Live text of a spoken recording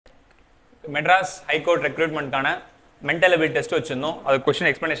Madras high court ரெக்ரூட்மெண்ட்கான mental ability test வச்சிருந்தோம். அது question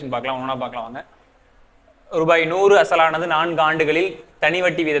explanation பார்க்கலாம், ஒன்றா பார்க்கலாம் வாங்க. ரூபாய் 100 அசலானது 4 ஆண்டுகளில் தனி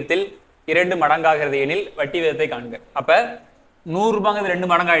வட்டி வீதத்தில் 2 மடங்காகிறது எனில் வட்டி வீதத்தை காண்க. அப்ப 100 ரூபாங்கிறது 2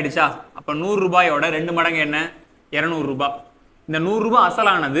 மடங்கு ஆயிடுச்சா? அப்ப 100 ரூபாயோட 2 மடங்கு என்ன? 200 ரூபாய். இந்த 100 ரூபாய்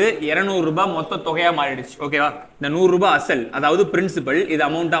அசலானது 200 ரூபாய் மொத்த தொகையா மாறிடுச்சு. ஓகேவா? இந்த 100 ரூபாய் அசல், அதாவது பிரின்சிபல், இது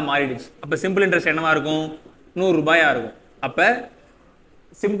அமௌண்டா மாறிடுச்சு. அப்ப சிம்பிள் இன்ட்ரெஸ்ட் என்னவா இருக்கும்? 100 ரூபாயா இருக்கும். அப்ப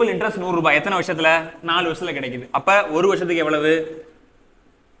சிம்பிள் இன்ட்ரெஸ்ட் 100 ரூபாய் எத்தனை வருஷத்துல? 4 வருஷத்துல கிடைக்குது. அப்ப ஒரு வருஷத்துக்கு எவ்வளவு?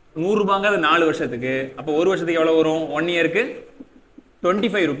 100 ரூபாங்கிறது 4 வருஷத்துக்கு. அப்ப ஒரு வருஷத்துக்கு எவ்வளவு வரும்? 1 இயருக்கு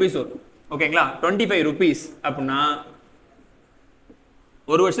 25 rupees வரும். ஓகேங்களா? 25 rupees அப்படின்னா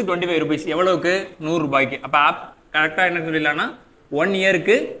ஒரு வருஷத்துக்கு 25 rupees எவ்வளவுக்கு? 100 ரூபாய்க்கு. அப்ப கரெக்டா என்ன சொல்லிடலாம்னா 1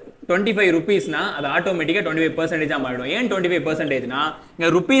 இயருக்கு 25 rupeesனா அது ஆட்டோமேட்டிக்கா 25% மாறிடும். ஏன் 25%னா இங்க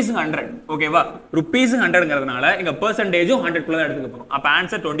rupees 100. ஓகேவா? rupees 100ங்கிறதுனால இங்க பெர்சன்டேஜும் 100 குள்ள தான் எடுத்துக்க போறோம். அப்ப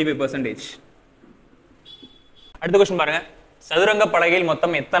ஆன்சர் 25%. அடுத்த क्वेश्चन பாருங்க. சதுரங்க பலகையில்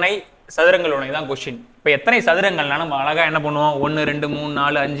மொத்தம் எத்தனை சதுரங்கள் உள்ளன? இதான் क्वेश्चन. இப்போ எத்தனை சதுரங்கள்னா நம்ம அழகா என்ன பண்ணுவோம்? 1 2 3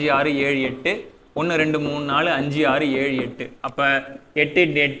 4 5 6 7 8 1 2 3 4 5 6 7 8. அப்ப 8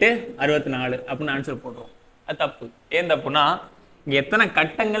 8 64 அப்படின்னு ஆன்சர் போடுறோம். அது தப்பு. ஏன் தப்புனா இங்க எத்தனை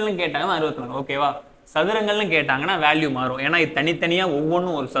கட்டங்கள்னு கேட்டாங்கன்னா 64. ஓகேவா? சதுரங்கள்னு கேட்டாங்கன்னா வேல்யூ மாறும். ஏன்னா இது தனித்தனியா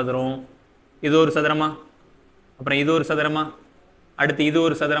ஒவ்வொன்றும் ஒரு சதுரம். இது ஒரு சதுரமா, அப்புறம் இது ஒரு சதுரமா, அடுத்து இது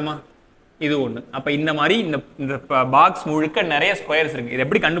ஒரு சதுரமா, இது ஒன்று. அப்ப இந்த மாதிரி இந்த பாக்ஸ் முழுக்க நிறைய ஸ்கொயர்ஸ் இருக்கு. இது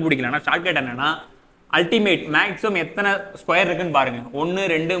எப்படி கண்டுபிடிக்கலாம்னா ஷார்ட்கட் என்னன்னா அல்டிமேட் மேக்ஸிமம் எத்தனை ஸ்கொயர் இருக்குன்னு பாருங்க. 1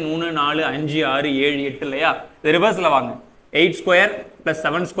 2 3 4 5 6 7 8 இல்லையா? இது ரிவர்ஸ்ல வாங்க. 8 square plus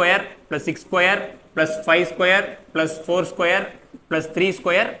 7 square plus 6 square plus 5 square plus 4 square plus 3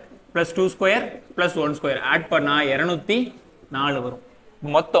 square plus 2 square plus 1 square add பண்ணா 204 வரும்.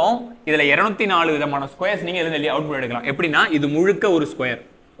 மொத்தம் இதுல 204 விதமான ஸ்கொயர்ஸ் நீங்க எழுதி அவுட்புட் எடுக்கலாம். எப்படின்னா இது முழுக்க ஒரு ஸ்கொயர்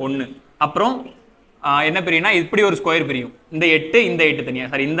 1, அப்புறம் என்ன பிரியும்னா இப்படி ஒரு ஸ்கொயர் பிரியும். இந்த 8 இந்த 8 தனியா,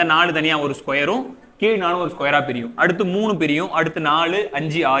 சாரி இந்த 4 தனியா ஒரு ஸ்கொயரும் கீழ் 4 ஒரு ஸ்கொயரா பிரியும். அடுத்து 3 பிரியும். அடுத்து 4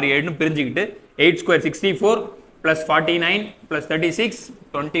 5 6 7ன்னு பிரிஞ்சுக்கிட்டு 8 ஸ்கொயர் 64 பிளஸ் 49 பிளஸ் 36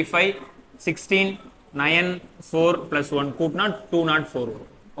 25 16 9 4 பிளஸ் 1 கூட்டினா 204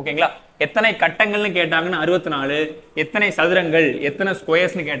 வரும். ஓகேங்களா? எத்தனை கட்டங்கள்னு கேட்டாங்கன்னா 64. எத்தனை சதுரங்கள் எத்தனை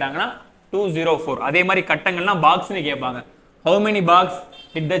ஸ்கொயர்ஸ்னு கேட்டாங்கன்னா 204. அதே மாதிரி கட்டங்கள்னா பாக்ஸ்னு கேட்பாங்க. how many box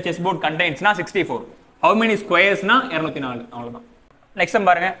did the chessboard contains னா 64. how many squares னா 204. அவ்வளவுதான். நெக்ஸ்ட் சம்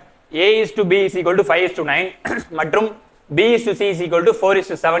பாருங்க. a is to b is equal to 5 is to 9 மற்றும் b is to c is equal to 4 is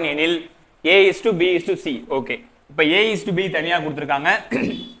to 7 எனில் a is to b is to c. Okay, இப்போ a is to b தனியா கொடுத்திருக்காங்க,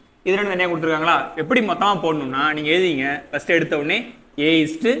 இது ரெண்டு தனியா கொடுத்திருக்காங்களா? எப்படி மொத்தமா போடணும்னா நீங்க எழுதிங்க. ஃபர்ஸ்ட் எடுத்த உடனே a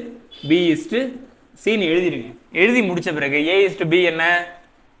is to b is to c ன்னு எழுதிடுங்க. எழுதி முடிச்ச பிறகு a is to b என்ன?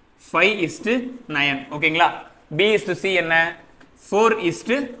 5 is to 9. ஓகேங்களா? b is to c என்ன? 4 is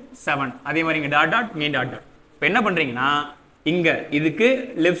to 7. அதே மாதிரி இங்க டாட் டாட் மீன் டாட் டாட். இப்போ என்ன பண்றீங்கன்னா இங்க இதுக்கு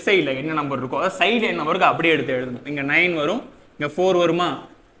லெஃப்ட் சைடுல என்ன நம்பர் இருக்கோ அதாவது சைடுல என்ன நம்பருக்கு அப்படியே எடுத்து எழுதணும். இங்க 9 வரும், இங்க 4 வருமா?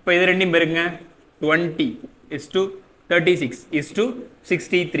 இப்போ இது ரெண்டையும் பெருக்குங்க. 20 is to 36 is to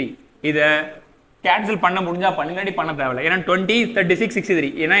 63. இத கேன்சல் பண்ண முடிஞ்சா பண்ணுங்க, பண்ண தேவையில்லை. ஏன்னா 20 36 63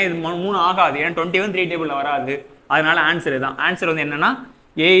 ஏன்னா இது 3 ஆகாது. ஏன்னா 20 வந்து 3 டேபிள்ல வராது. அதனால ஆன்சர் இதுதான். ஆன்சர் வந்து என்னன்னா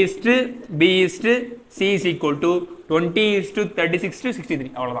a is to b is to c is equal to 20 is to 36 to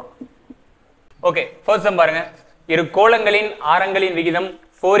 63. அவ்வளவுதான். ஓகே, ஃபர்ஸ்ட் சம் பாருங்க. இரு கோளங்களின் ஆரங்களின் விகிதம்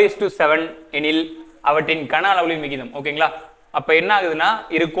 4 is to 7 எனில் அவற்றின் கன அளவுகளின் விகிதம். ஓகேங்களா? அப்ப என்ன ஆகுதுன்னா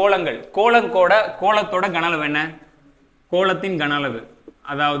இரு கோளங்கள், கோளத்தோட கன அளவு என்ன? கோளத்தின் கன அளவு,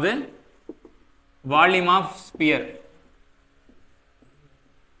 அதாவது volume of sphere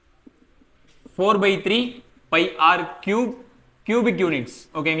 4/3 pi r cube cubic units.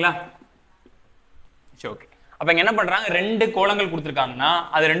 ஓகேங்களா? ஓகே, அப்ப இங்க என்ன பண்றாங்க? ரெண்டு கோளங்கள் கொடுத்திருக்காங்கன்னா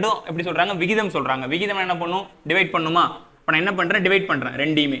அது ரெண்டும் எப்படி சொல்றாங்க? விகிதம் சொல்றாங்க. விகிதம் என்ன பண்ணும்? டிவைட் பண்ணுமா? அப்ப நான் என்ன பண்றேன்? டிவைட் பண்றேன்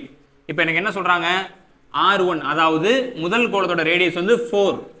ரெண்டையுமே. இப்போ எனக்கு என்ன சொல்றாங்க? r1 அதாவது முதல் கோளத்தோட ரேடியஸ் வந்து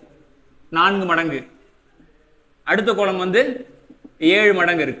 4 4 மடங்கு, அடுத்த கோளம் வந்து 7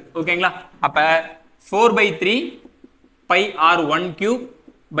 மடங்கு இருக்கு. ஓகேங்களா? அப்ப 4/3 pi r1 cube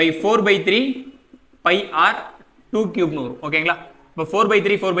by 4/3 pi r2 cube னு வரும். ஓகேங்களா? இப்போ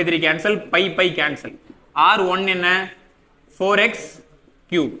 4/3 கேன்சல், pi கேன்சல். r1 என்ன? 4x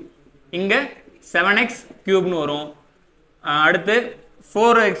cube, இங்க 7x cube னு வரும். அடுத்து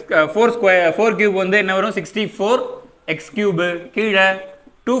 4 cube வந்து என்ன வரும்? 64 x cube, கீழே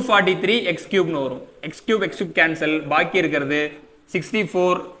 243 x cube னு வரும். x cube கேன்சல், பாக்கி இருக்கிறது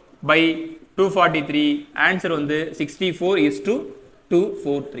 64/243. ஆன்சர் வந்து 64 is to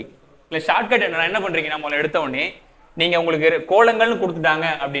 243. இல்ல ஷார்ட்கட் என்ன பண்றீங்கன்னா முதல்ல எடுத்த உடனே நீங்க உங்களுக்கு கோளங்கள்னு கொடுத்துட்டாங்க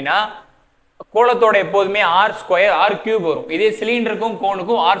அப்படின்னா கோலத்தோட எப்போதுமே ஆர் ஸ்கொயர் ஆர் கியூப் வரும். இதே சிலிண்டருக்கும்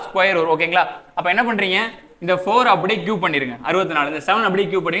கோனுக்கும் ஆர் ஸ்கொயர் வரும். ஓகேங்களா? அப்ப என்ன பண்றீங்க, இந்த 4 அப்படியே கியூப் பண்ணிருங்க 64, இந்த 7 அப்படியே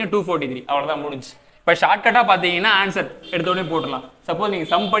கியூப் பண்ணீங்க 243. அவ்வளவுதான் முடிஞ்சு. இப்ப ஷார்ட்கட்டா பாத்தீங்கன்னா ஆன்சர் எடுத்த உடனே போட்டுடலாம். சப்போஸ் நீங்க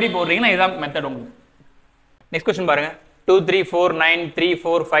சம் படி போடுறீங்கன்னா இதான் மெத்தட் உங்களுக்கு. நெக்ஸ்ட் क्वेश्चन பாருங்க. 2 3 4 9 3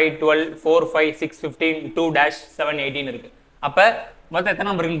 4 5 12 4 5 6 15 2-7 18 இருக்கு. அப்ப மொத்தம் எத்தனை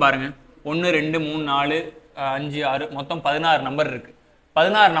நம்பர் இருக்குன்னு பாருங்க. 1 2 3 4 5 6 மொத்தம் 16 நம்பர் இருக்கு.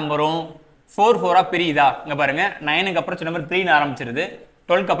 16 நம்பரும் 4 4 பிரியுதா? இங்க பாருங்க, 9க்கு அப்புறம் சின்ன நம்பர் 3 ன்னு ஆரம்பிச்சிருது,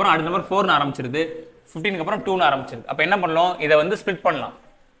 12க்கு அப்புறம் அடுத்த நம்பர் 4 ன்னு ஆரம்பிச்சிருது, 15க்கு அப்புறம் 2 ன்னு ஆரம்பிச்சிருது. அப்ப என்ன பண்ணலாம், இதை வந்து ஸ்ப்ளிட் பண்ணலாம்.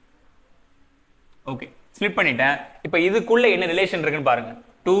 ஓகே, ஸ்ப்ளிட் பண்ணிட்டேன். இப்போ இதுக்குள்ள என்ன ரிலேஷன் இருக்குன்னு பாருங்க.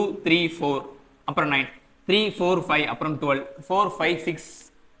 2 3 4 அப்புறம் 9 3 4 5 அப்புறம் 12 4 5 6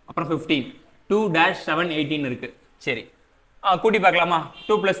 அப்புறம் 15 2-7 18 இருக்கு. சரி, கூட்டி பார்க்கலாமா?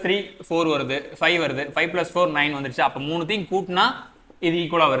 2 + 3 4 வருது, 5 வருது, 5 + 4 9 வந்துருச்சு. அப்ப மூணுத்தையும் கூட்டினா இது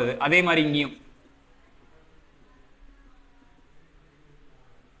ஈக்குவலா வருது. அதே மாதிரி இங்கேயும்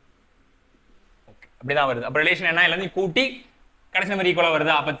அப்படிதான் வருது. அப்ப ரிலேஷன் என்ன, எல்லாத்தையும் கூட்டி கடைசி நம்பர் ஈக்குவலா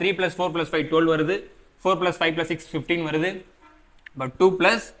வருது. அப்ப 3 + 4 + 5 12 வருது, 4 + 5 + 6 15 வருது. பட் 2 +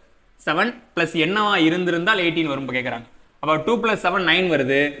 7 + என்னவா இருந்திருந்தால் 18 வரும் கேக்குறாங்க. அப்ப 2 + 7 9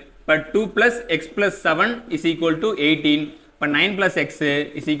 வருது. But 2 + x + 7 = 18. இப்ப 9 + x =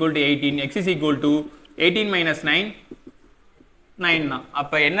 18. x = 18 - 9 9 தான்.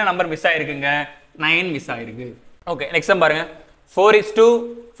 அப்ப என்ன நம்பர் மிஸ் ஆயிருக்குங்க? 9 மிஸ் ஆயிருக்கு. ஓகே, நெக்ஸ்ட் சம் பாருங்க.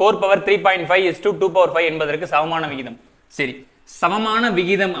 4:4^3.5:2^5 என்பதற்கு சமமான விகிதம். சரி, சமமான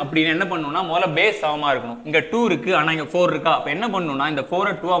விகிதம் அப்படின்னு என்ன பண்ணணும்னா முதல்ல பேஸ் சமமா இருக்கணும். இங்க 2 இருக்கு, ஆனா இங்க 4 இருக்கா? அப்ப என்ன பண்ணணும்னா இந்த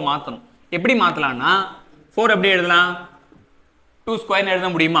 4-ஐ 2-ஆ மாத்தணும். எப்படி மாத்தலாம்னா 4 எப்படி எழுதலாம்? 2² எழுத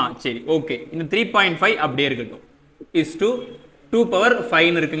முடியுமா? சரி, ஓகே. இந்த 3.5 அப்படியே இருக்கட்டும். is to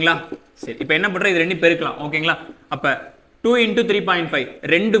 2^5 இருக்குங்களா? சரி, இப்போ என்ன பண்றோம், இது ரெண்டும் பெருக்கலாம். ஓகேங்களா? அப்ப 2 × 3.5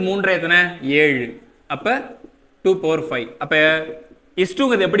 2 3 எத்தனை 7. அப்ப 2^5. அப்ப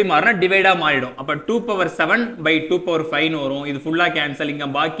is2ங்கிறது எப்படி மாறினா டிவைடா மாறிடும். அப்ப 2^7/2^5 வரும். இது ஃபுல்லா கேன்சல். இங்க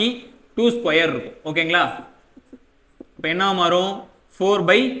பாக்கி 2² இருக்கும். ஓகேங்களா? அப்ப என்ன மாறும்?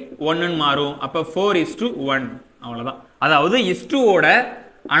 4/1 மாறும். அப்ப 4:1. அவ்வளவுதான். அதாவது is2ஓட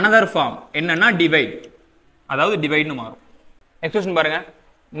another form என்னன்னா டிவைட், அதாவது டிவைட்னு மாறும். நெக்ஸ்ட் क्वेश्चन பாருங்க.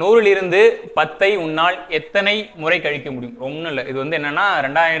 100லிருந்து 10ஐ உன்னால் எத்தனை முறை கழிக்க முடியும்? ஒண்ணும் இல்ல, இது வந்து என்னன்னா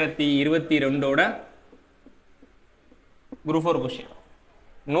 2022ஓட குரூப் 4 क्वेश्चन.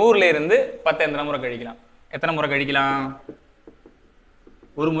 100லிருந்து 10 எத்தனை முறை கழிக்கலாம்? எத்தனை முறை கழிக்கலாம்?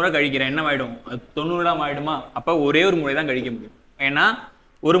 ஒரு முறை கழிக்கிறேன், என்ன ஆயிடும்? அது 90 ஆயிடுமா? அப்ப ஒரே ஒரு முறை தான் கழிக்க முடியும். ஏன்னா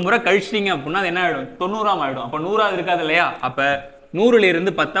ஒரு முறை கழிச்சிட்டீங்க அப்படின்னா அது என்ன ஆயிடும்? 90 ஆயிடும். அப்ப 100 இருக்காது இல்லையா? அப்ப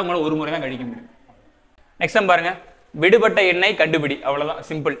 100லிருந்து 10 உங்களை ஒரு முறை தான் கழிக்க முடியும். நெக்ஸ்ட் சம் பாருங்க. விடுபட்ட எண்ணை கண்டுபிடி. அவ்வளவுதான்,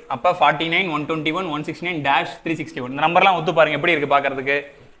 சிம்பிள். அப்ப 49 121 169-361. இந்த நம்பர்லாம் ஒத்து பாருங்க எப்படி இருக்கு பாக்குறதுக்கு.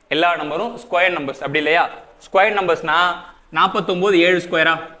 எல்லா நம்பரும் ஸ்கொயர் நம்பர்ஸ், அப்படி இல்லையா? ஸ்கொயர் நம்பர்ஸ்னா 49 7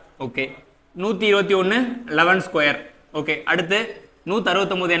 ஸ்கொயரா? ஓகே. 121 11 ஸ்கொயர். ஓகே. அடுத்து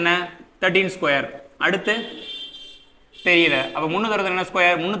 169 என்ன? 13 ஸ்கொயர். அடுத்து தெரியல. அப்ப 360 என்ன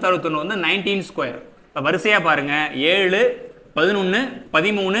ஸ்கொயர்? 361 வந்து 19 ஸ்கொயர். இப்ப வரிசையா பாருங்க. 7 11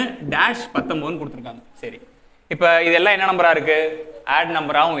 13-19 கொடுத்துருக்காங்க. சரி, இப்ப இதெல்லாம் என்ன நம்பரா இருக்கு? ஆட்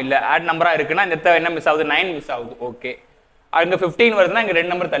நம்பராவும் இல்ல. ஆட் நம்பரா இருக்குன்னா இந்த என்ன மிஸ் ஆகுது? 9 மிஸ் ஆகுது. ஓகே. அங்க 15 வருதுன்னா இங்க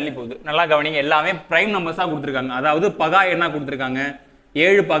 2 நம்பர் தள்ளி போகுது. நல்லா கவனிங்க, எல்லாமே பிரைம் நம்பர்ஸா கொடுத்துருக்காங்க. அதாவது பகா எண்ணா கொடுத்துருக்காங்க.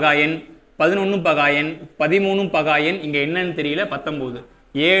 7 பகா எண், 11 பகா எண், 13 பகா எண். இங்க என்னன்னு தெரியல. 19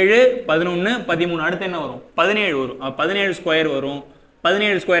 7 11 13. அடுத்து என்ன வரும்? 17 வரும். 17 ஸ்கொயர் வரும்.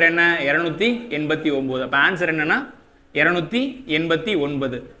 17 ஸ்கொயர் என்ன? 289. அப்ப ஆன்சர் என்னன்னா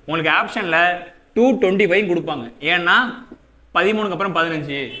 289. உங்களுக்கு ஆப்ஷன்ல 225 கொடுப்பாங்க. ஏன்னா 13க்கு அப்புறம்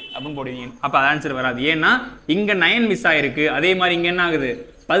 15 அப்படின்னு போடுவீங்க. அப்ப ஆன்சர் வராது. ஏன்னா இங்க 9 மிஸ் ஆயிருக்கு. அதே மாதிரி இங்க என்ன ஆகுது?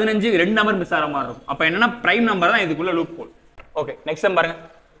 15 2 நம்பர் மிஸ் ஆகிற மாதிரி இருக்கும். அப்ப என்னன்னா பிரைம் நம்பர் தான் இதுக்குள்ள loop whole. Okay, next sum பாருங்க.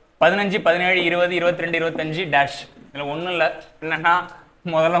 15 17 20 22 25 டேஷ். இதுல ஒண்ணும் இல்ல, என்னன்னா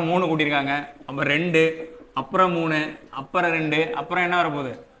முதல்ல 3 கூட்டியிருக்காங்க, அப்புறம் 2, அப்புறம் 3, அப்புறம் 2, அப்புறம் என்ன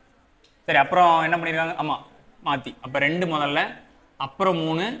வரப்போகுது? சரி, அப்புறம் என்ன பண்ணிருக்காங்க? ஆமா, மாத்தி. அப்ப 2 முதல்ல, அப்புறம்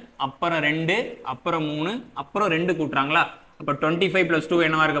 3, அப்புறம் 2, அப்புறம் 3, அப்புறம் 2 கூட்டுறாங்களா? அப்ப 25 + 2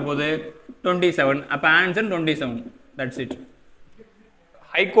 என்னவா இருக்க போகுது? 27. அப்ப ஆன்சர் 27. That's it.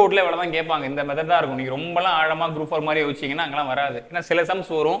 ஹைகோர்ட்ல இவ்வளவுதான் கேட்பாங்க. இந்த மெத்தட் தான் இருக்கும். நீங்க ரொம்பலாம் ஆழமா குரூப் 4 மாதிரி யோசிச்சீங்கன்னா அங்கெல்லாம் வராது. ஏன்னா சில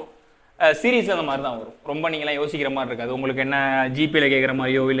சம்ஸ் வரும் சீரீஸ்ல அந்த மாதிரி தான் வரும். ரொம்ப நீங்களாம் யோசிக்கிற மாதிரி இருக்காது. உங்களுக்கு என்ன ஜிபில கேட்குற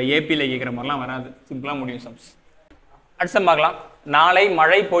மாதிரியோ இல்லை ஏபியில் கேட்குற மாதிரிலாம் வராது. சிம்பிளாக முடியும் சம்ஸ். அடுத்த சம் பார்க்கலாம். நாளை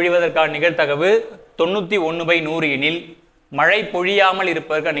மழை பொழிவதற்கான நிகழ்தகவு 91/100 எனில் மழை பொழியாமல்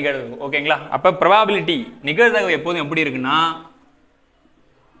இருப்பதற்கான நிகழ்தகவு. ஓகேங்களா? அப்ப ப்ராபபிலிட்டி நிகழ்தகவு எப்போதும் எப்படி இருக்குன்னா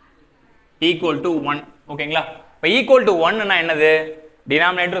ஈக்குவல் டு 1. ஓகேங்களா? இப்போ ஈக்குவல் டு 1ன்னா என்னது?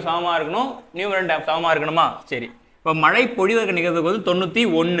 டினாமினேட்டர் சமமாக இருக்கணும், நியூமரேட்டர் சமமாக இருக்கணுமா? சரி. இப்போ மழை பொழிவதற்கு நிகழ்வுக்கு வந்து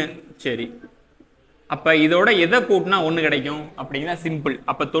 91. சரி, அப்போ இதோட எதை கூட்டினா 1 கிடைக்கும் அப்படிங்கன்னா சிம்பிள்.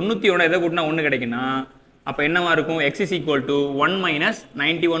 அப்போ 90யோட எதை கூட்டினா 1 கிடைக்குன்னா அப்போ என்னவா இருக்கும்? x is equal to 1 minus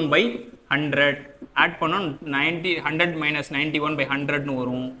 91/100. Add பண்ணோம் 100 minus 91/100ன்னு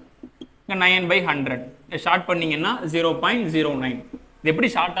வரும். 9/100 ஷார்ட் பண்ணீங்கன்னா 0.09. இது எப்படி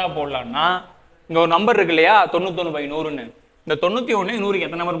ஷார்ட்டாக போடலாம்னா, இங்கே ஒரு நம்பர் இருக்கு இல்லையா 91/100ன்னு. இந்த 91 100க்கு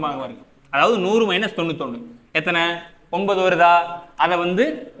எத்தனை நம்பர் வருது? அதாவது 100 மைனஸ் 91 எத்தனை? 9 வருதா? அதை வந்து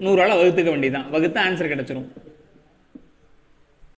 100ஆல் வகுத்துக்க வேண்டியதான். வகுத்து ஆன்சர் கிடைச்சிரும்.